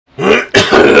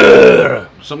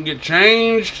Something get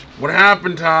changed? What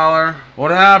happened, Tyler?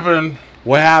 What happened?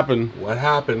 What happened? What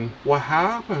happened? What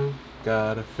happened?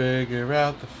 Gotta figure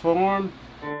out the form.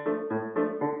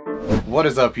 What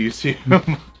is up, YouTube?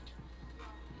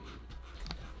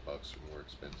 Bucks are more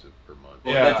expensive per month.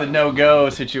 Well, yeah, that's a no-go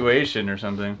situation or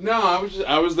something. No,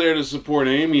 I was there to support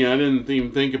Amy. I didn't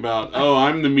even think about, oh,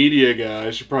 I'm the media guy.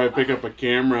 I should probably pick up a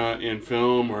camera and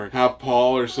film, or have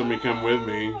Paul or somebody come with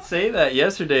me. Say that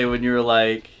yesterday when you were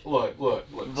like, Look.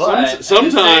 But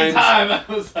Sometimes, I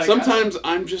was like, sometimes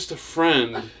I'm just a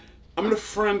friend. I'm gonna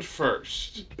friend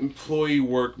first. Employee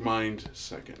work mind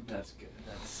second. That's good.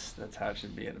 That's how it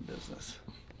should be in a business.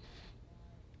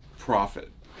 Profit.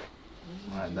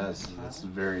 Right, that's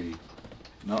very.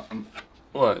 No.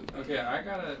 What? Okay,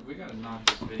 we gotta knock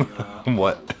this video out.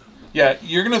 What? Yeah,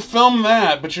 you're gonna film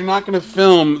that, but you're not gonna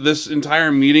film this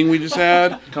entire meeting we just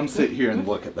had. Come sit here and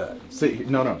look at that. Sit here.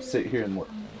 No, sit here and look.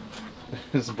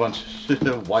 There's a bunch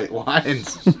of white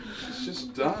lines. It's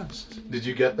just dust. Did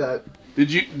you get that?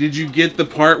 Did you get the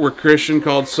part where Christian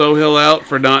called Sohill out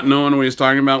for not knowing what he was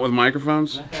talking about with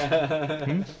microphones?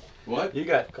 What? You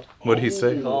got. What'd he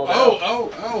say?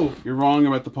 Oh! You're wrong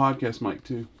about the podcast mic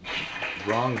too.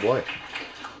 Wrong what?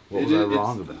 What was I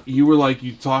wrong about? You were like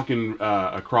you talking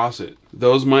across it.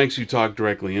 Those mics, you talk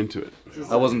directly into it.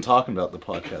 I wasn't talking about the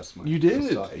podcast mic. You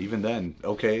did. Even then.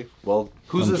 Okay. Well,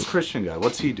 who's this Christian guy?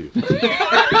 What's he do?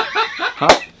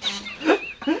 Huh?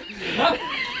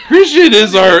 Christian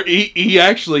is he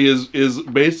actually is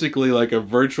basically like a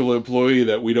virtual employee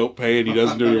that we don't pay and he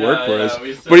doesn't do any work for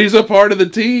us. But he's a part of the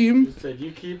team. We said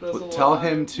you keep us alive. Tell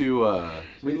him to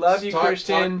we love you,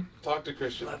 Christian. Talk to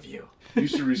Christian. Love you. You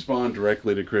should respond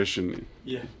directly to Christian.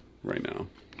 Yeah. Right now.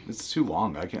 It's too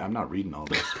long. I'm not reading all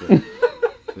this. But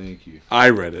thank you. I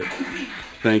read it.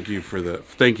 Thank you for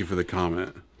the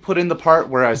comment. Put in the part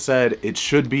where I said it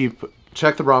should be.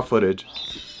 Check the raw footage.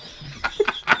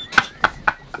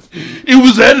 It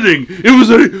was editing.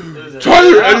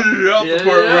 Tyler edited out the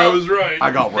part where I was right.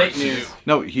 I got work Fake news.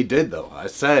 No, he did though. I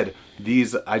said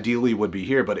these ideally would be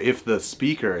here, but if the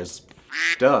speaker is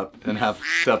f***ed up and have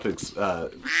f***ed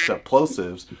up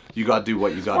explosives, you gotta do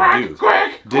what you gotta do.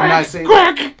 Didn't I say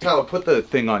that? Tyler, put the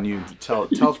thing on you. Tell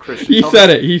Christian.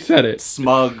 He said it.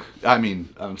 Smug.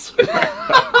 I'm sorry.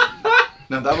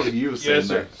 No, that was you saying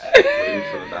that. Waiting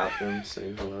for the bathroom,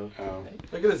 saying hello. Oh.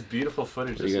 Look at this beautiful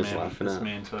footage What are you this guys laughing at?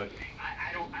 man took.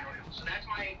 I don't know. So that's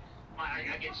my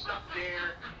I get stuck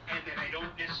there, and then I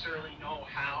don't necessarily know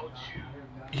how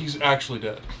to. He's actually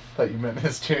dead. I thought you meant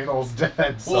his channel's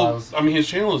dead. Well, I mean, his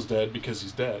channel is dead because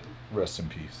he's dead. Rest in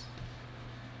peace.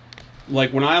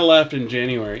 Like, when I left in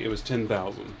January, it was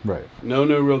 10,000. Right. No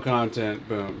new real content,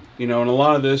 boom. You know, and a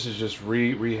lot of this is just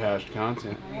rehashed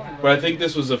content. But I think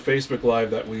this was a Facebook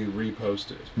Live that we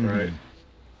reposted, right?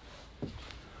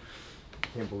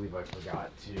 Can't believe I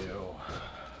forgot to.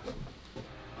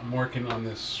 I'm working on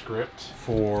this script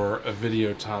for a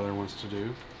video Tyler wants to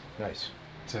do. Nice.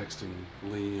 Texting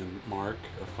Lee and Mark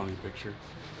a funny picture.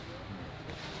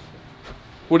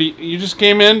 What do you just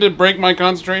came in to break my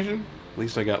concentration? At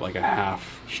least I got like a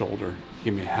half shoulder.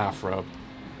 Give me a half rub.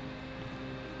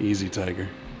 Easy, Tiger.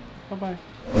 Bye-bye.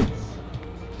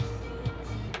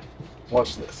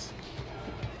 Watch this.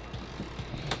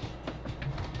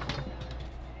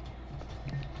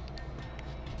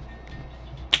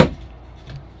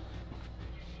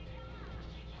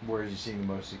 Where are you seeing the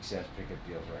most success pickup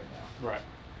deals right now? Right.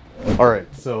 All right,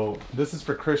 so this is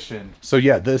for Christian. So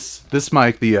yeah, this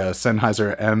mic, the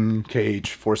Sennheiser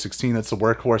MKH416, that's the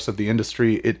workhorse of the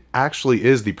industry. It actually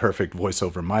is the perfect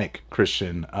voiceover mic,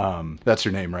 Christian. That's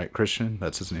your name, right, Christian?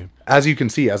 That's his name. As you can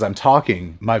see, as I'm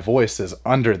talking, my voice is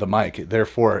under the mic.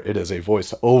 Therefore, it is a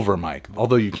voice over mic.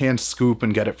 Although you can scoop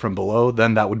and get it from below,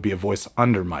 then that would be a voice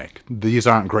under mic. These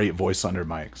aren't great voice under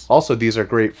mics. Also, these are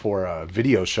great for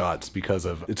video shots because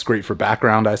it's great for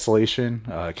background isolation,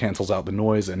 cancels out the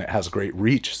noise, and it has great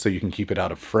reach so you can keep it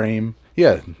out of frame.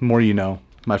 Yeah, more you know.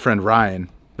 My friend Ryan,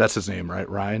 that's his name, right,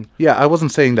 Ryan? Yeah, I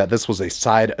wasn't saying that this was a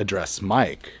side address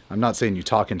mic. I'm not saying you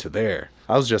talk into there.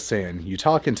 I was just saying you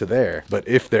talk into there, but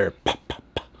if they're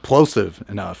plosive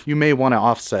enough, you may want to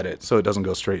offset it so it doesn't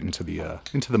go straight into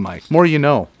the mic. More you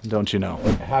know, don't you know?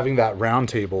 Having that round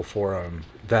table for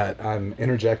that I'm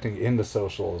interjecting in the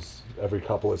socials every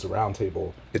couple is a round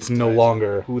table. It's no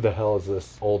longer who the hell is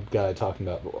this old guy talking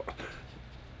about.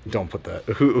 Don't put that.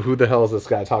 Who the hell is this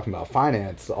guy talking about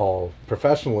finance all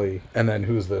professionally? And then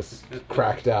who's this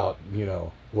cracked out,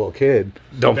 little kid?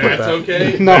 Don't put that. That's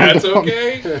okay. No, That's don't.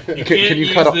 okay. You can't Can you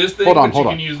use cut off? this thing, Hold on, but you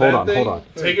hold can on, use hold that on, thing. hold on.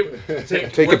 Take it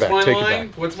Take it what's back. my Take line? it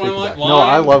back. What's my Take it line? back. No,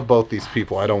 I love both these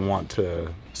people. I don't want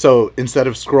to So instead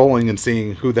of scrolling and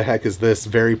seeing who the heck is this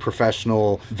very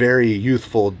professional, very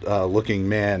youthful looking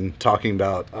man talking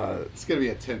about... It's going to be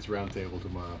a tense roundtable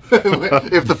tomorrow.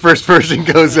 If the first version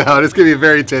goes out, it's going to be a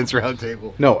very tense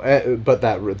roundtable. No, but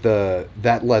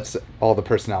that lets all the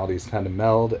personalities kind of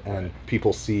meld and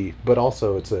people see, but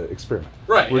also it's an experiment.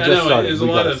 Right, We're I just know, starting. there's a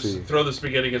We lot gotta of see. throw the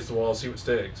spaghetti against the wall, see what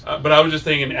sticks. But I was just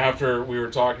thinking after we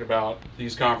were talking about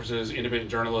these conferences,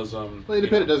 independent journalism. Well,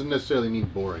 independent doesn't necessarily mean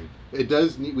boring. It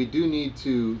does. We do need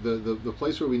to. The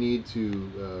place where we need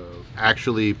to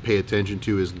actually pay attention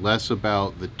to is less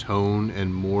about the tone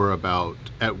and more about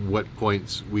at what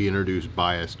points we introduce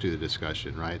bias to the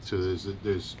discussion. Right. So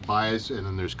there's bias and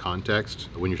then there's context.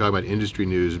 When you're talking about industry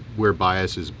news, where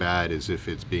bias is bad is if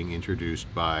it's being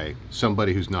introduced by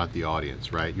somebody who's not the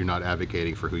audience. Right. You're not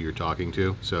advocating for who you're talking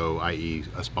to. So, i.e.,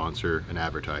 a sponsor, an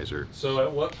advertiser. So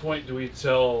at what point do we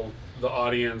tell the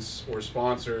audience or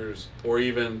sponsors or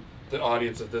even the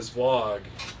audience of this vlog,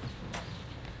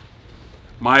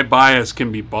 my bias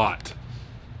can be bought?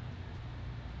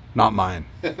 Not mine.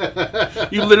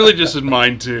 You literally just said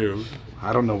mine too.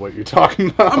 I don't know what you're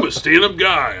talking about. I'm a stand-up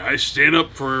guy. I stand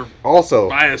up for Also,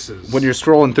 biases. when you're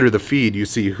scrolling through the feed, you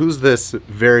see who's this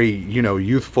very,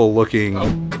 youthful looking